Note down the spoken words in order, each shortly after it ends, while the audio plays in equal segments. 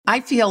I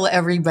feel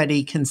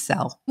everybody can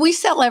sell. We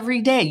sell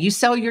every day. You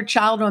sell your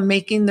child on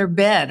making their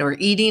bed or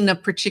eating a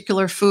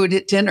particular food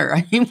at dinner.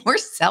 I mean, we're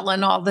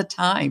selling all the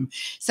time.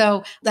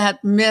 So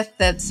that myth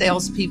that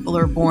salespeople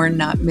are born,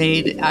 not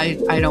made,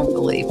 I don't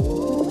believe.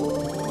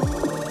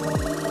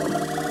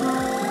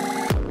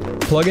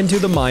 Plug into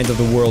the minds of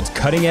the world's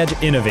cutting-edge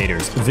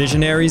innovators,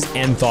 visionaries,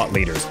 and thought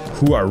leaders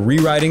who are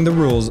rewriting the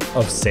rules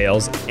of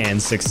sales and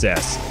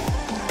success.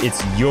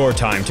 It's your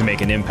time to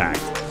make an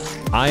impact.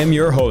 I am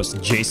your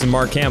host, Jason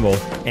Mark Campbell,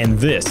 and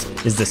this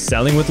is the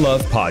Selling with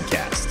Love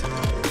podcast.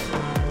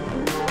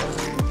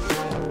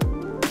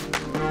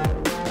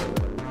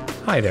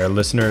 Hi there,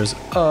 listeners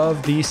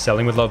of the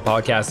Selling with Love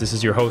podcast. This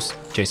is your host,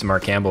 Jason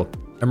Mark Campbell.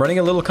 I'm running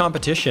a little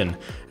competition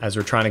as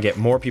we're trying to get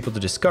more people to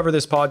discover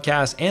this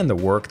podcast and the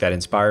work that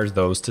inspires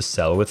those to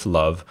sell with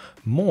love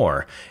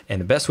more. And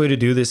the best way to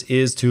do this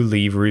is to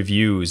leave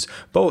reviews,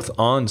 both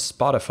on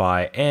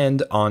Spotify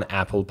and on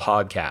Apple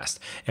Podcast.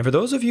 And for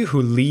those of you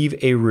who leave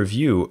a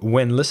review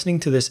when listening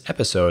to this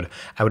episode,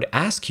 I would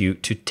ask you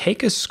to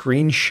take a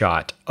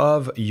screenshot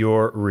of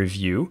your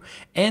review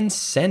and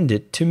send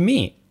it to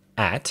me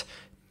at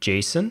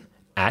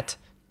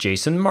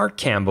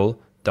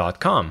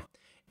jason@jasonmarkcampbell.com.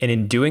 And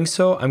in doing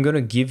so, I'm going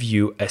to give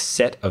you a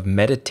set of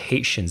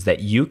meditations that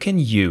you can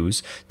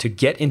use to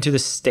get into the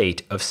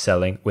state of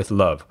selling with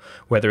love.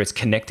 Whether it's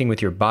connecting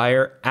with your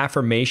buyer,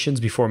 affirmations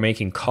before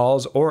making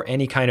calls, or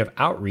any kind of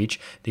outreach,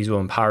 these will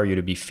empower you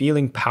to be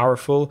feeling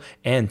powerful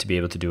and to be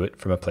able to do it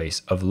from a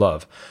place of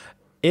love.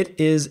 It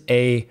is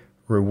a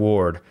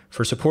reward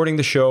for supporting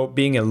the show,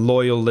 being a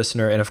loyal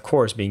listener, and of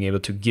course, being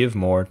able to give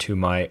more to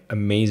my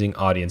amazing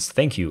audience.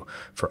 Thank you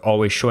for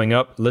always showing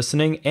up,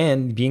 listening,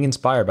 and being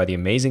inspired by the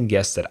amazing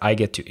guests that I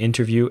get to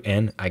interview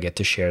and I get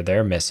to share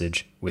their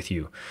message with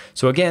you.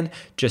 So again,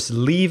 just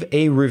leave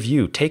a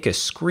review. Take a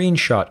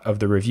screenshot of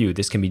the review.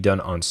 This can be done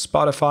on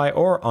Spotify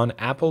or on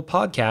Apple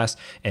Podcasts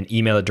and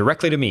email it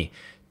directly to me,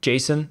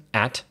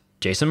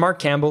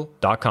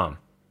 jason@jasonmarkcampbell.com.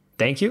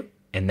 Thank you.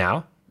 And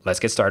now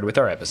let's get started with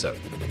our episode.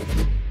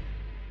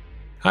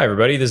 Hi,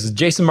 everybody. This is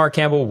Jason Mark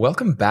Campbell.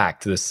 Welcome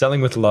back to the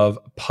Selling with Love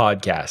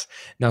podcast.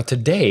 Now,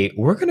 today,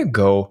 we're going to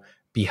go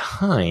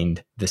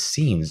behind the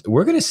scenes.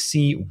 We're going to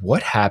see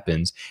what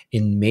happens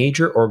in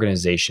major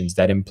organizations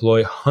that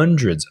employ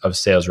hundreds of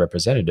sales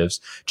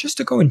representatives just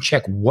to go and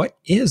check what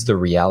is the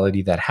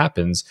reality that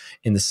happens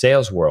in the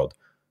sales world.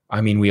 I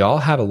mean, we all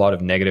have a lot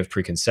of negative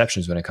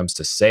preconceptions when it comes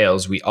to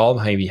sales. We all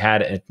maybe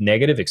had a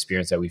negative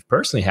experience that we've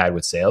personally had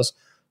with sales.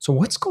 So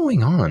what's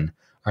going on?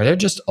 Are there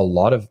just a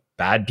lot of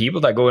bad people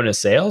that go into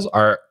sales?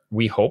 Are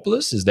we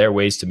hopeless? Is there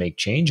ways to make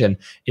change? And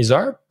is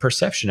our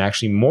perception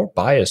actually more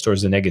biased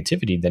towards the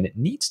negativity than it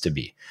needs to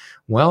be?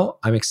 Well,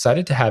 I'm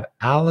excited to have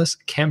Alice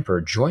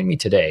Kemper join me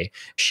today.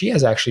 She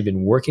has actually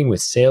been working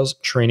with sales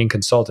training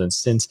consultants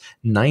since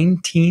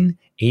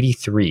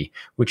 1983,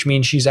 which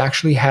means she's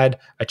actually had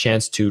a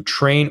chance to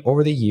train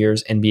over the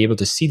years and be able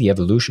to see the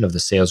evolution of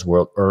the sales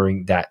world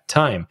during that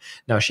time.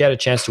 Now, she had a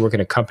chance to work in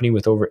a company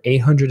with over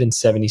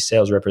 870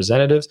 sales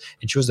representatives,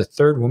 and she was the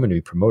third woman to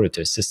be promoted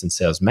to assistant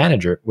sales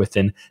manager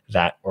within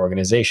that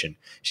organization.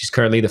 She's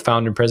currently the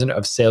founder and president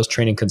of Sales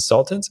Training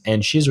Consultants,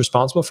 and she's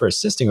responsible for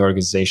assisting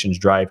organizations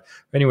drive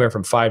anywhere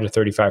from 5 to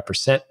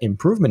 35%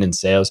 improvement in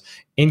sales,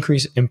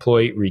 increase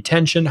employee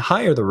retention,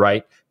 hire the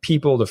right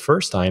people the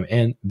first time,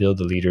 and build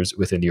the leaders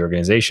within the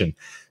organization.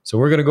 So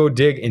we're going to go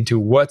dig into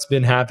what's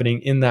been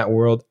happening in that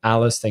world.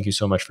 Alice, thank you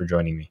so much for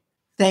joining me.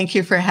 Thank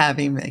you for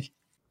having me.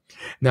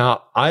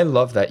 Now, I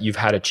love that you've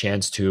had a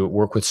chance to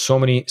work with so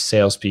many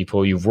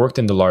salespeople. You've worked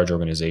in the large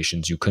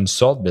organizations. You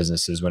consult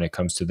businesses when it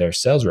comes to their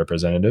sales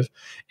representative.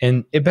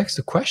 And it begs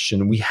the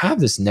question, we have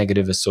this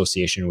negative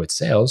association with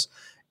sales.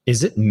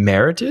 Is it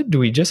merited? Do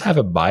we just have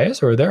a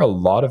bias, or are there a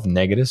lot of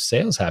negative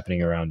sales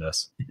happening around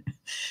us?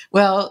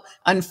 Well,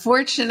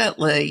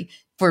 unfortunately,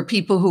 for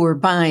people who are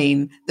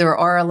buying, there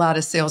are a lot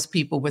of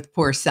salespeople with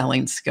poor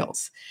selling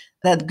skills.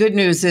 The good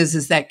news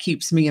is that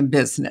keeps me in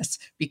business,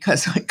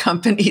 because when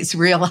companies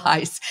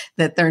realize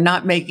that they're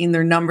not making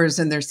their numbers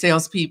and their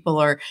salespeople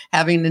are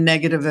having a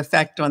negative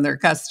effect on their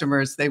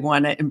customers, they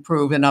want to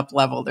improve and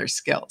up-level their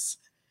skills.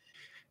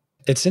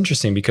 It's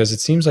interesting because it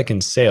seems like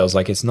in sales,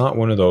 like it's not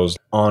one of those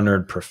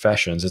honored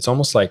professions. It's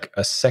almost like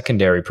a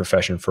secondary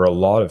profession for a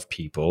lot of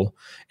people.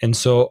 And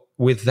so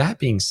with that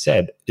being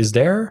said, is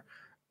there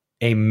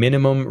a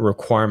minimum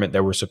requirement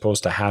that we're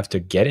supposed to have to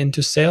get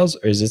into sales?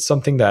 Or is it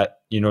something that,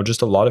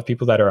 just a lot of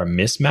people that are a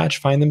mismatch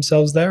find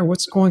themselves there?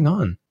 What's going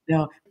on?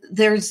 No,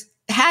 there's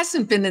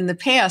hasn't been in the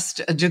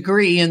past a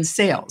degree in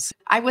sales.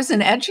 I was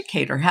an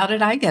educator. How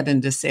did I get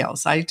into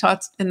sales? I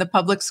taught in the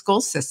public school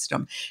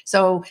system.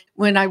 So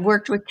when I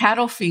worked with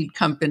cattle feed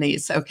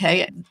companies,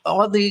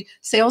 all the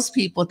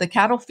salespeople at the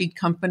cattle feed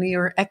company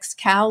are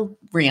ex-cow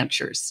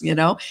ranchers,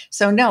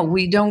 So no,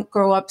 we don't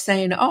grow up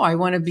saying, oh, I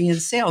want to be in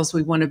sales.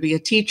 We want to be a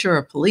teacher,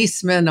 a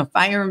policeman, a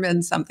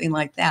fireman, something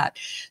like that.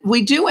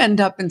 We do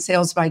end up in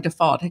sales by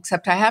default,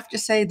 except I have to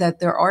say that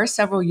there are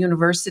several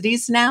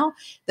universities now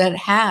that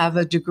have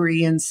a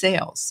degree in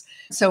sales.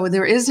 So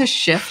there is a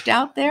shift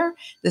out there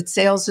that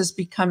sales is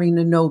becoming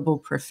a noble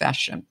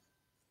profession.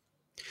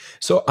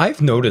 So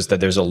I've noticed that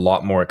there's a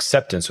lot more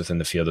acceptance within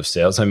the field of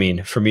sales. I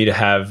mean, for me to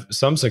have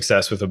some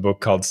success with a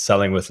book called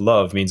Selling with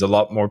Love means a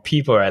lot more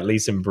people are at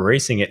least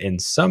embracing it in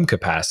some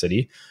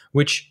capacity,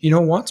 which,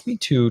 wants me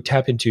to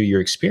tap into your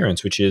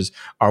experience, which is,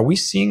 are we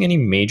seeing any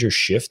major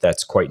shift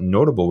that's quite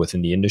notable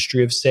within the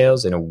industry of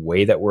sales in a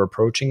way that we're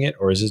approaching it?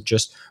 Or is it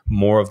just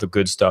more of the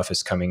good stuff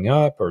is coming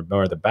up or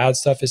more of the bad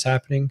stuff is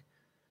happening?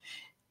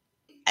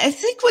 I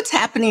think what's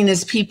happening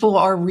is people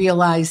are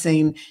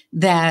realizing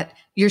that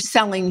you're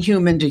selling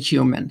human to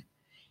human.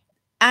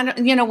 And,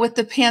 with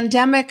the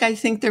pandemic, I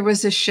think there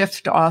was a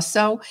shift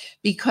also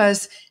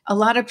because a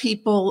lot of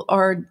people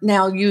are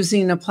now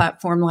using a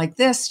platform like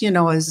this,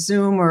 a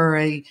Zoom or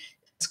a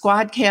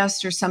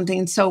Squadcast or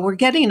something. So we're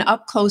getting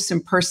up close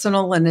and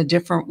personal in a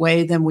different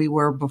way than we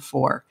were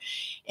before.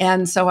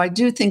 And so I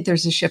do think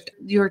there's a shift.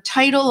 Your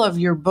title of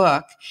your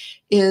book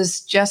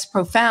is just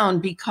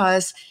profound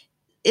because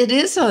it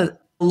is a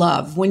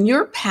love. When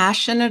you're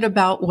passionate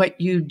about what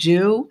you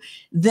do,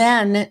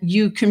 then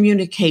you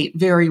communicate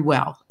very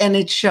well and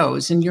it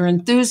shows, and your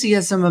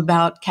enthusiasm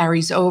about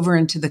carries over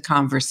into the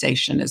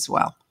conversation as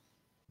well.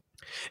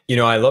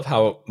 I love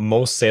how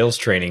most sales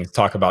trainings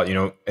talk about,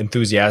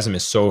 enthusiasm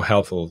is so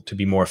helpful to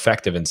be more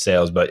effective in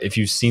sales. But if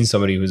you've seen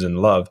somebody who's in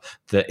love,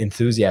 the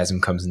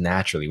enthusiasm comes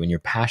naturally. When you're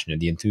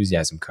passionate, the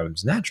enthusiasm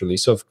comes naturally.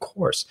 So of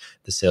course,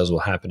 the sales will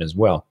happen as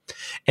well.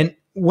 And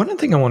one other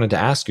thing I wanted to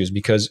ask you is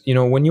because,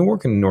 when you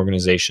work in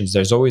organizations,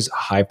 there's always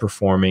high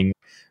performing,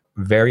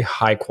 very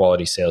high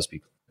quality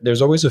salespeople.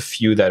 There's always a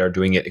few that are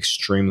doing it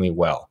extremely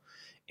well.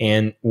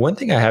 And one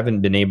thing I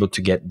haven't been able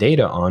to get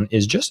data on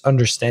is just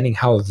understanding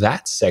how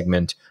that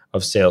segment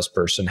of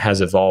salesperson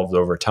has evolved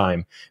over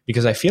time.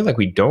 Because I feel like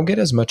we don't get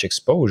as much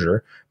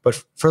exposure,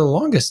 but for the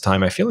longest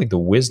time, I feel like the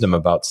wisdom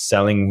about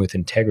selling with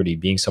integrity,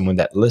 being someone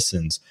that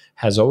listens,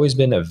 has always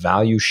been a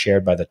value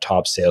shared by the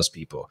top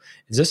salespeople.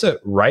 Is this a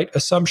right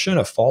assumption,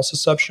 a false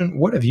assumption?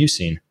 What have you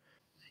seen?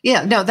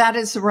 Yeah, no, that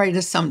is the right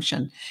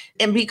assumption.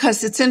 And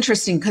because it's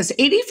interesting, because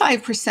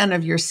 85%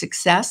 of your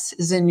success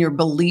is in your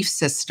belief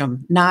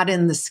system, not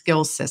in the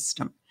skill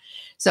system.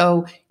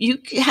 So you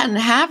can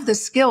have the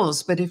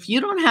skills, but if you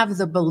don't have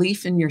the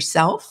belief in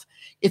yourself,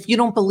 if you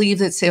don't believe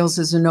that sales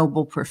is a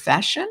noble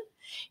profession,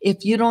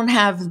 if you don't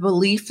have the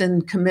belief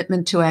and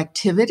commitment to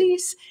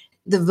activities,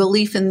 the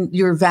belief in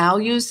your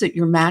values that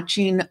you're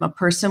matching a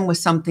person with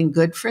something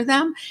good for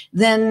them,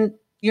 then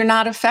you're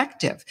not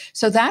effective.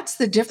 So that's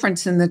the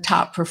difference in the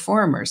top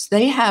performers.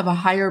 They have a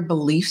higher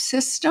belief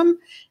system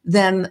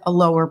than a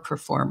lower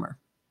performer.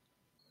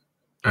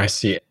 I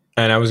see.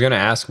 And I was going to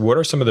ask, what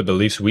are some of the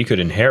beliefs we could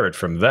inherit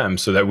from them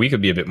so that we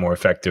could be a bit more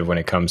effective when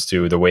it comes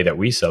to the way that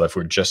we sell if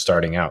we're just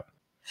starting out?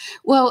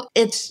 Well,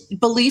 it's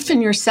belief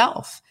in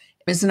yourself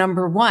is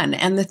number one.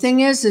 And the thing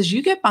is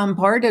you get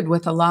bombarded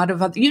with a lot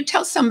of you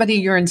tell somebody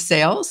you're in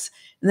sales,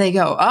 and they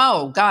go,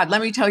 oh, God, let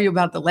me tell you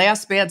about the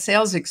last bad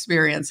sales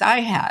experience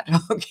I had.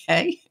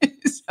 Okay.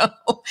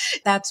 So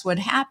that's what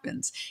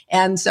happens.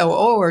 And so,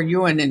 are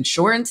you in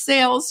insurance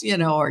sales?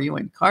 Are you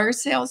in car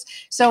sales?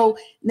 So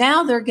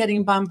now they're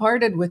getting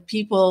bombarded with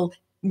people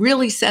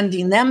really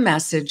sending them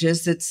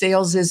messages that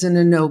sales isn't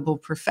a noble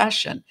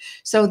profession.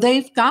 So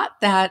they've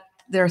got that.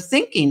 They're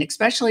thinking,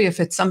 especially if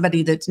it's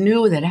somebody that's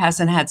new that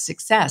hasn't had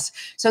success.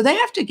 So they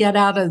have to get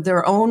out of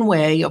their own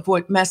way of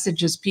what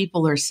messages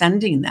people are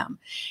sending them.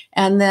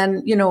 And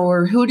then,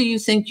 or who do you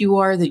think you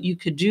are that you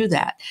could do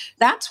that?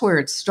 That's where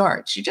it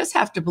starts. You just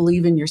have to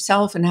believe in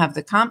yourself and have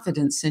the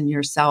confidence in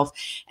yourself.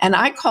 And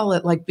I call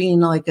it like being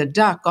like a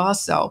duck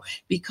also,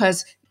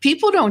 because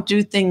people don't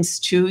do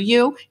things to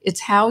you. It's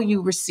how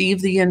you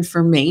receive the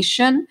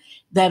information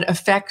that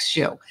affects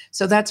you.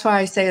 So that's why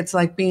I say it's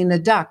like being a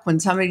duck. When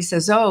somebody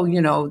says,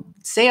 oh,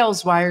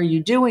 sales, why are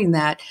you doing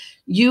that?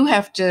 You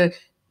have to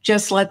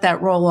just let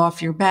that roll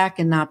off your back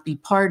and not be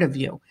part of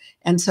you.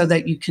 And so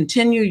that you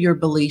continue your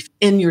belief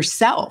in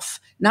yourself,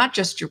 not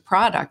just your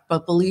product,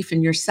 but belief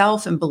in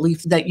yourself and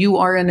belief that you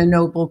are in a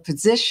noble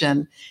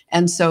position.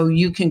 And so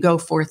you can go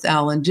forth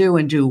and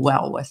do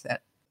well with it.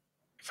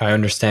 If I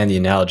understand the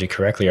analogy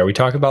correctly, are we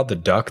talking about the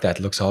duck that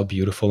looks all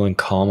beautiful and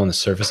calm on the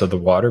surface of the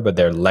water, but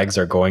their legs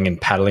are going and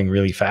paddling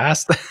really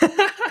fast?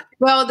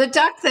 Well, the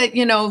duck that,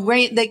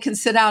 rain, they can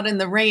sit out in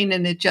the rain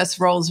and it just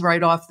rolls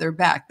right off their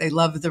back. They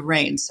love the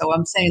rain. So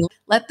I'm saying,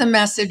 let the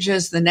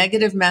messages, the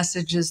negative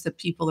messages that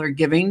people are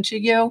giving to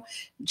you,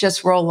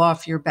 just roll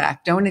off your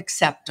back. Don't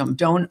accept them.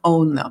 Don't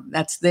own them.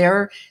 That's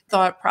their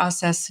thought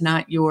process,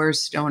 not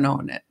yours. Don't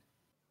own it.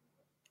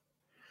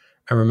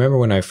 I remember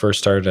when I first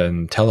started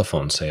in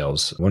telephone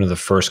sales, one of the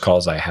first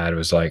calls I had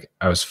was like,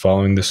 I was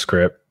following the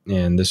script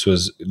and this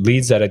was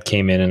leads that had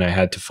came in and I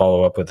had to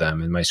follow up with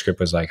them. And my script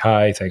was like,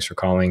 hi, thanks for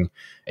calling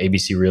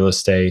ABC Real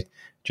Estate.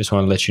 Just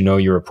want to let you know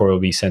your report will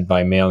be sent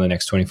by mail in the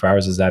next 24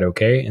 hours. Is that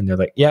okay? And they're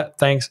like, yeah,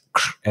 thanks.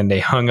 And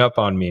they hung up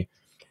on me.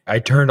 I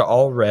turned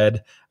all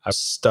red. I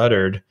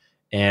stuttered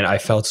and I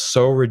felt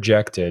so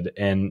rejected.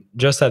 And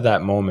just at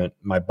that moment,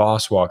 my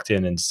boss walked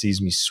in and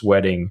sees me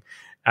sweating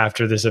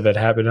after this event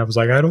happened. I was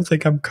like, I don't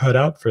think I'm cut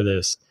out for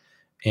this.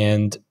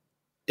 And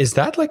Is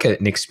that like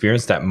an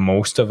experience that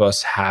most of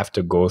us have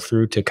to go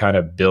through to kind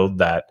of build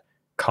that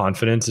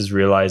confidence, is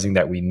realizing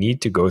that we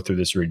need to go through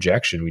this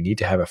rejection? We need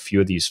to have a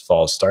few of these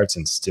false starts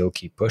and still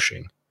keep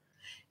pushing.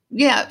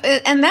 Yeah,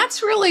 and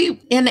that's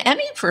really in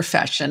any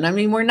profession. I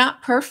mean, we're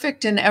not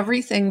perfect in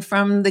everything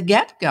from the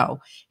get-go.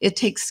 It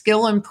takes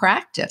skill and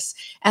practice.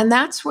 And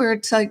that's where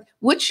it's like,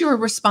 what's your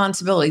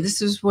responsibility?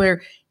 This is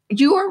where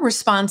you are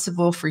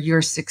responsible for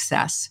your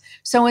success.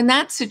 So in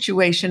that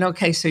situation,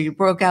 okay, so you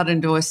broke out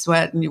into a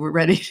sweat and you were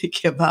ready to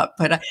give up,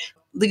 but at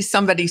least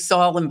somebody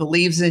saw and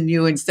believes in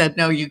you and said,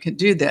 no, you can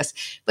do this.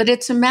 But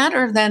it's a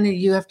matter then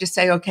you have to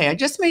say, okay, I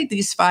just made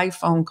these 5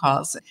 phone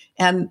calls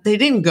and they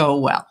didn't go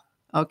well.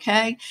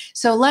 Okay.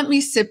 So let me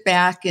sit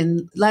back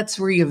and let's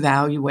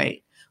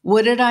reevaluate.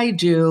 What did I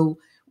do?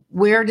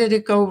 Where did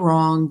it go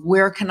wrong?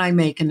 Where can I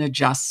make an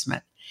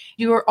adjustment?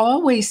 You are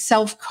always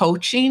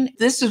self-coaching.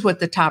 This is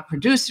what the top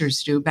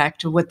producers do, back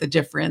to what the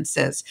difference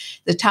is.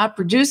 The top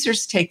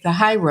producers take the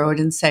high road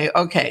and say,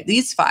 okay,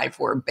 these 5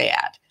 were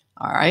bad.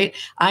 All right.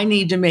 I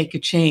need to make a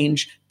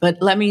change, but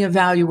let me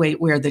evaluate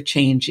where the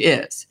change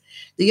is.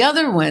 The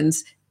other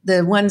ones,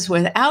 the ones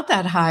without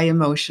that high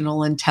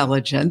emotional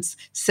intelligence,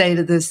 say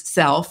to this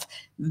self,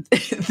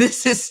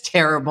 this is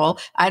terrible.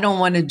 I don't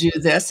want to do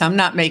this. I'm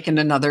not making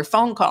another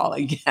phone call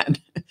again,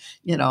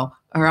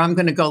 or I'm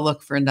going to go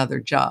look for another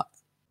job.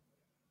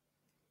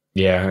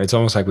 Yeah, it's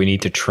almost like we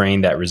need to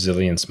train that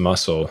resilience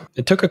muscle.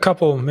 It took a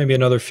couple, maybe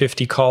another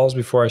 50 calls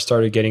before I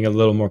started getting a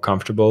little more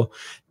comfortable.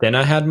 Then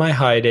I had my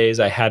high days,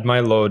 I had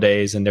my low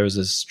days, and there was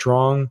a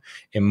strong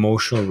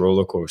emotional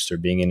roller coaster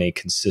being in a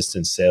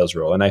consistent sales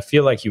role. And I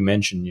feel like you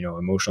mentioned,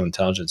 emotional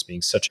intelligence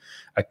being such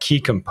a key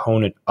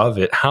component of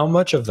it. How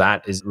much of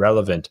that is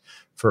relevant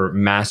for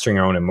mastering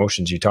our own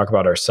emotions? You talk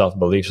about our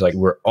self-beliefs, like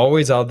we're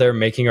always out there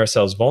making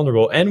ourselves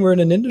vulnerable, and we're in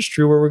an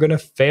industry where we're going to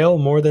fail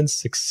more than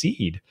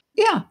succeed.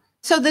 Yeah.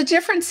 So the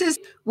difference is,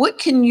 what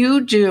can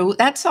you do?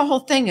 That's the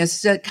whole thing,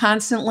 is to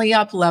constantly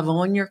up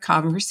level in your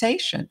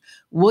conversation.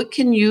 What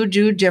can you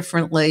do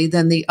differently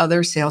than the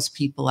other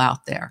salespeople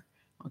out there?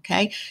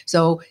 Okay.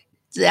 So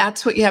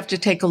that's what you have to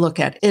take a look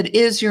at. It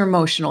is your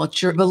emotional,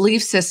 it's your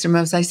belief system.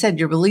 As I said,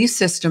 your belief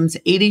system's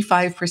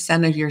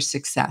 85% of your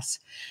success.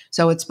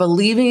 So it's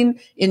believing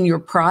in your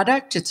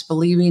product, it's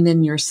believing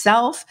in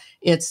yourself,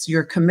 it's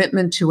your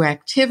commitment to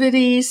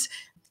activities.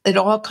 It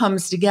all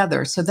comes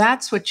together. So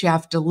that's what you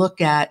have to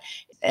look at,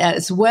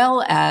 as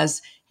well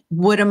as,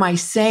 what am I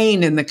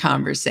saying in the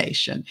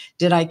conversation?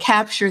 Did I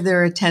capture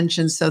their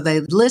attention so they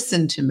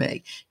listened to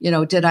me?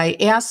 Did I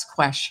ask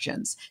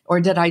questions,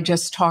 or did I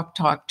just talk?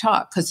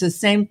 Because the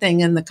same thing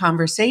in the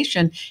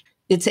conversation,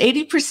 it's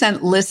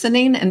 80%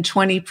 listening and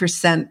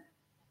 20%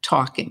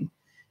 talking.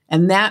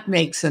 And that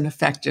makes an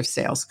effective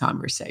sales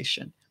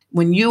conversation.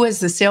 When you as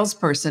the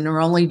salesperson are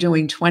only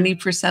doing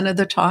 20% of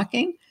the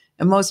talking,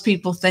 and most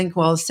people think,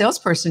 well, a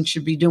salesperson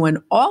should be doing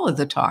all of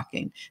the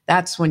talking,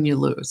 that's when you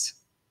lose.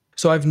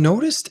 So I've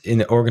noticed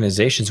in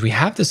organizations, we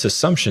have this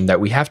assumption that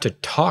we have to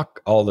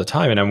talk all the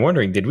time. And I'm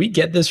wondering, did we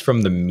get this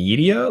from the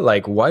media?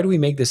 Like, why do we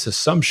make this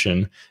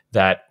assumption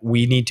that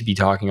we need to be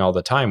talking all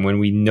the time when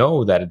we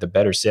know that the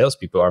better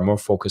salespeople are more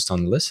focused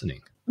on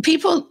listening?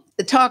 People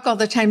talk all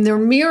the time. They're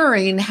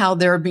mirroring how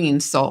they're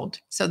being sold.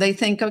 So they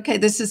think, okay,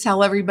 this is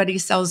how everybody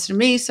sells to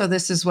me, so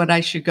this is what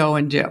I should go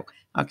and do.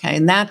 Okay.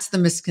 And that's the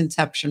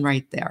misconception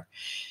right there.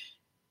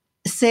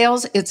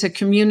 Sales, it's a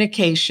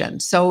communication.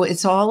 So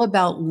it's all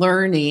about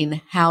learning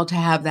how to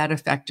have that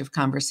effective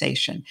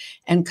conversation.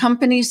 And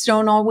companies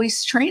don't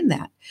always train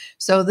that.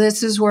 So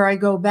this is where I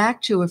go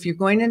back to, if you're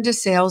going into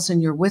sales and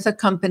you're with a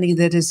company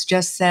that has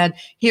just said,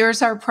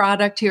 here's our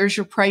product, here's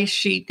your price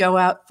sheet, go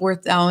out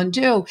forth thou and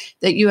do,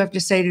 that you have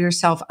to say to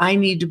yourself, I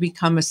need to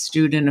become a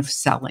student of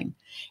selling.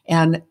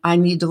 And I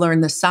need to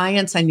learn the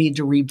science. I need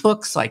to read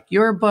books like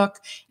your book,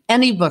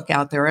 any book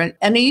out there,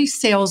 any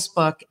sales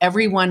book.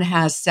 Everyone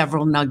has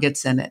several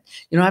nuggets in it.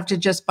 You don't have to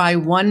just buy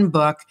one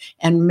book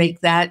and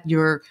make that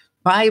your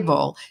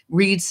Bible.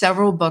 Read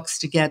several books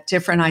to get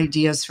different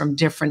ideas from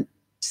different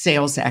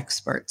sales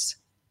experts.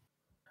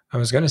 I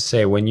was going to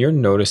say, when you're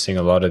noticing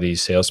a lot of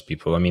these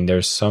salespeople, I mean,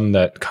 there's some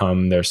that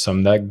come, there's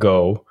some that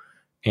go.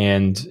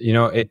 And,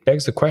 it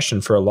begs the question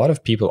for a lot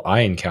of people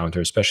I encounter,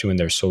 especially when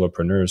they're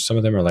solopreneurs. Some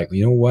of them are like,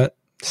 you know what?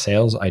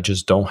 Sales, I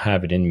just don't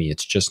have it in me.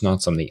 It's just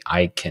not something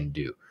I can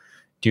do.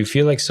 Do you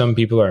feel like some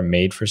people are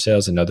made for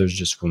sales and others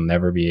just will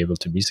never be able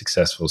to be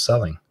successful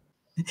selling?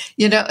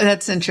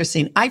 That's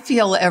interesting. I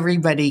feel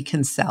everybody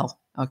can sell.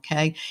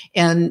 Okay.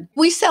 And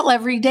we sell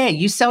every day.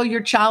 You sell your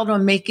child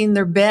on making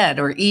their bed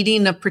or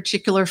eating a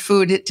particular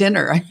food at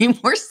dinner. I mean,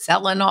 we're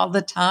selling all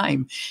the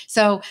time.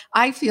 So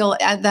I feel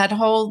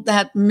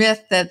that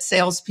myth that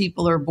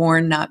salespeople are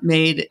born, not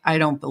made, I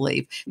don't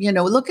believe.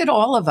 Look at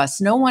all of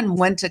us. No one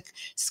went to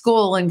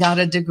school and got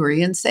a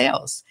degree in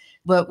sales,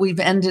 but we've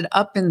ended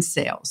up in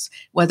sales,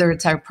 whether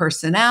it's our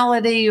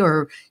personality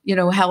or,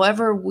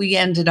 however we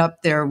ended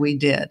up there, we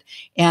did.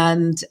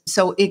 And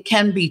so it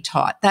can be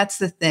taught. That's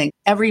the thing.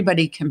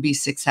 Everybody can be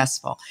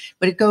successful,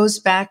 but it goes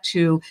back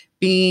to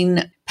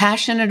being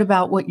passionate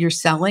about what you're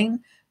selling,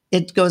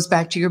 it goes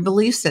back to your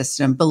belief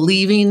system,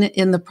 believing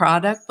in the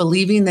product,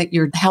 believing that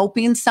you're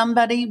helping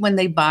somebody when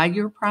they buy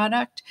your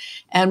product.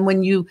 And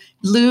when you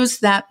lose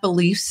that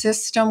belief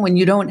system, when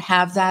you don't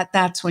have that,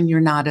 that's when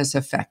you're not as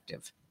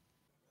effective.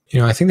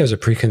 I think there's a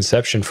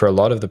preconception for a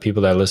lot of the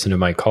people that listen to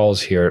my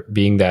calls here,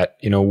 being that,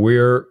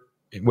 we're,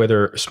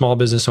 whether small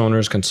business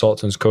owners,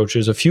 consultants,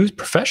 coaches, a few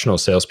professional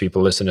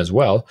salespeople listen as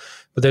well.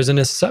 But there's an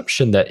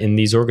assumption that in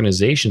these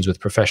organizations with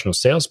professional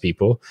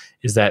salespeople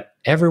is that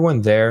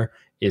everyone there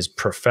is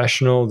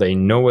professional, they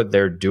know what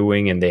they're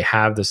doing, and they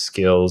have the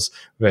skills,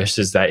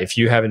 versus that if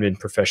you haven't been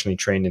professionally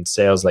trained in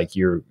sales, like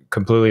you're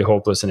completely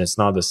hopeless and it's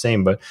not the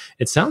same. But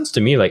it sounds to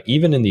me like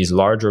even in these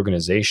large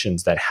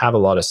organizations that have a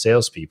lot of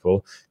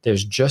salespeople,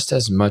 there's just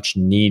as much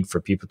need for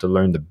people to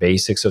learn the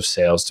basics of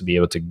sales, to be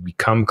able to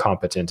become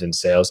competent in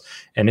sales.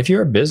 And if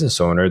you're a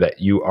business owner that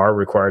you are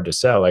required to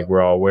sell, like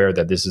we're all aware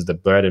that this is the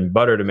bread and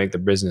butter to make the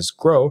business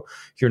grow,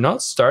 you're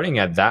not starting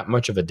at that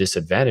much of a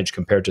disadvantage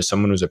compared to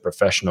someone who's a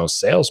professional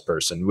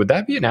salesperson. Would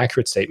that be an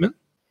accurate statement?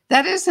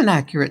 That is an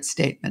accurate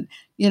statement.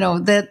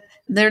 That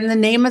they're in the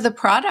name of the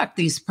product,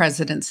 these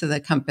presidents of the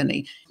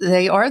company.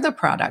 They are the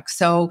product.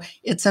 So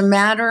it's a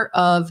matter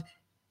of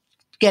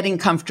getting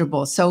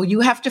comfortable. So you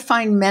have to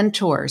find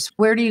mentors.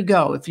 Where do you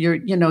go? If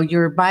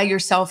you're by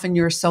yourself and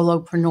you're a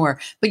solopreneur,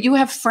 but you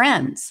have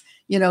friends,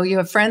 you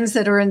have friends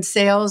that are in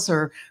sales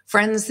or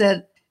friends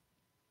that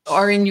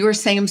are in your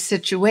same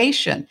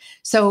situation.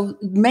 So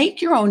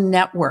make your own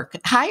network,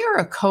 hire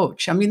a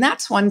coach. I mean,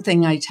 that's one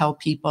thing I tell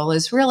people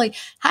is really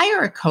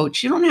hire a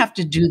coach. You don't have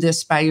to do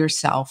this by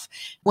yourself,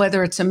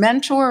 whether it's a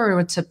mentor or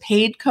it's a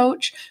paid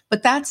coach,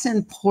 but that's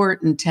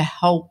important to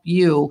help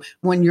you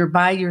when you're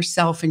by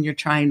yourself and you're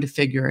trying to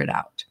figure it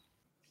out.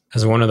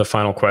 As one of the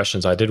final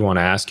questions, I did want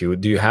to ask you,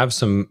 do you have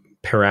some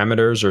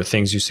parameters or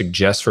things you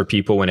suggest for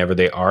people whenever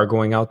they are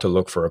going out to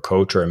look for a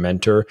coach or a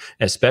mentor,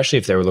 especially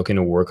if they're looking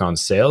to work on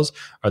sales?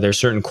 Are there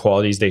certain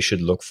qualities they should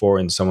look for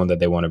in someone that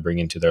they want to bring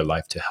into their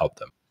life to help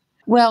them?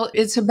 Well,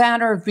 it's a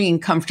matter of being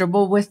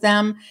comfortable with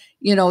them,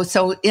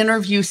 so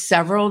interview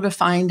several to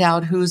find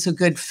out who's a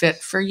good fit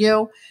for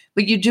you.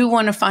 But you do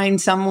want to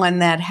find someone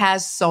that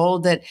has soul,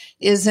 that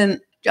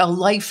isn't a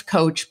life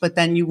coach, but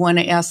then you want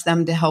to ask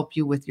them to help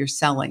you with your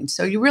selling.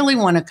 So you really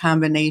want a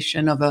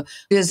combination of a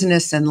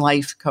business and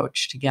life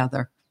coach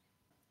together.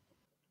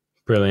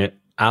 Brilliant.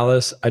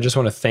 Alice, I just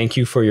want to thank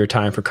you for your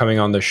time, for coming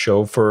on the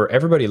show. For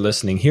everybody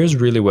listening, here's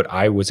really what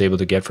I was able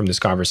to get from this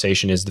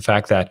conversation is the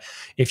fact that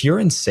if you're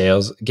in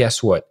sales,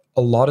 guess what?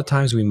 A lot of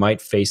times we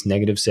might face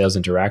negative sales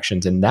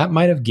interactions, and that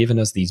might have given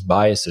us these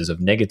biases of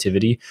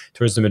negativity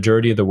towards the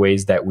majority of the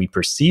ways that we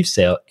perceive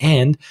sale.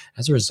 And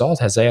as a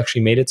result, has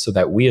actually made it so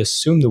that we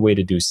assume the way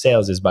to do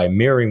sales is by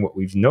mirroring what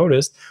we've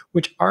noticed,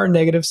 which are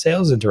negative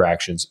sales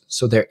interactions.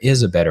 So there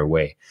is a better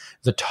way.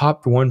 The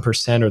top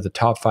 1% or the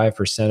top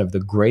 5% of the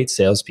great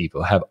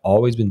salespeople have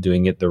always been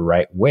doing it the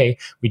right way.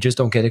 We just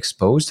don't get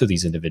exposed to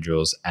these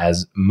individuals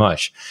as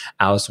much.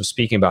 Alice was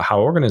speaking about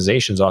how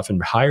organizations often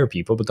hire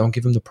people, but don't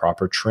give them the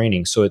proper training.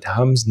 So it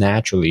comes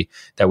naturally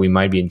that we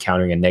might be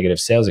encountering a negative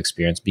sales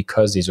experience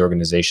because these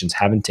organizations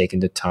haven't taken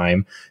the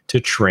time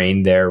to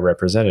train their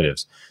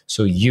representatives.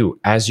 So you,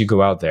 as you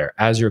go out there,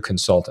 as your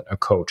consultant, a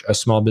coach, a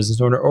small business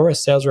owner, or a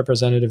sales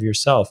representative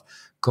yourself,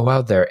 go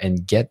out there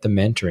and get the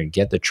mentoring,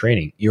 get the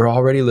training. You're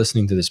already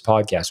listening to this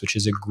podcast, which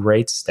is a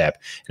great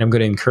step. And I'm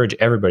going to encourage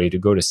everybody to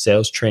go to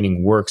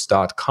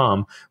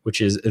salestrainingworks.com, which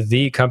is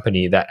the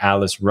company that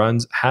Alice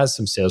runs, has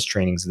some sales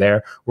trainings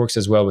there, works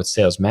as well with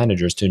sales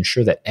managers to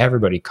ensure that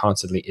everybody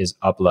constantly is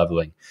up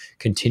leveling.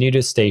 Continue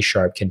to stay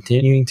sharp,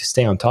 continuing to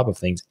stay on top of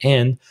things,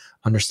 and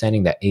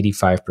understanding that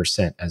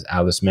 85%, as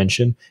Alice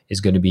mentioned, is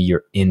going to be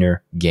your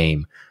inner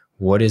game.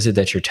 What is it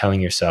that you're telling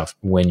yourself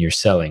when you're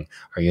selling?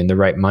 Are you in the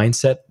right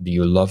mindset? Do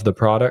you love the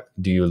product?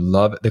 Do you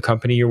love the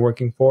company you're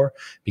working for?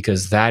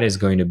 Because that is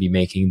going to be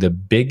making the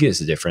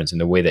biggest difference in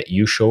the way that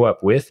you show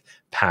up with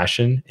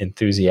passion,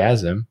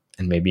 enthusiasm,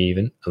 and maybe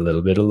even a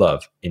little bit of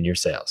love in your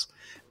sales.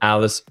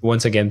 Alice,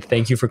 once again,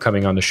 thank you for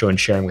coming on the show and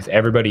sharing with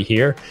everybody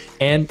here.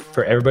 And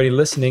for everybody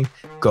listening,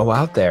 go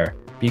out there,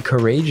 be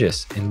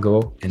courageous, and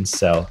go and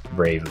sell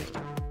bravely.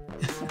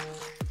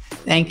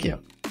 Thank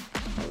you.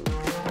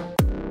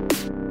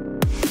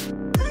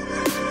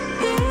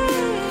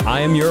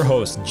 I am your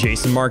host,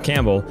 Jason Mark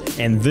Campbell,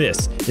 and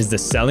this is the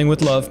Selling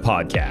with Love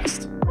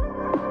podcast.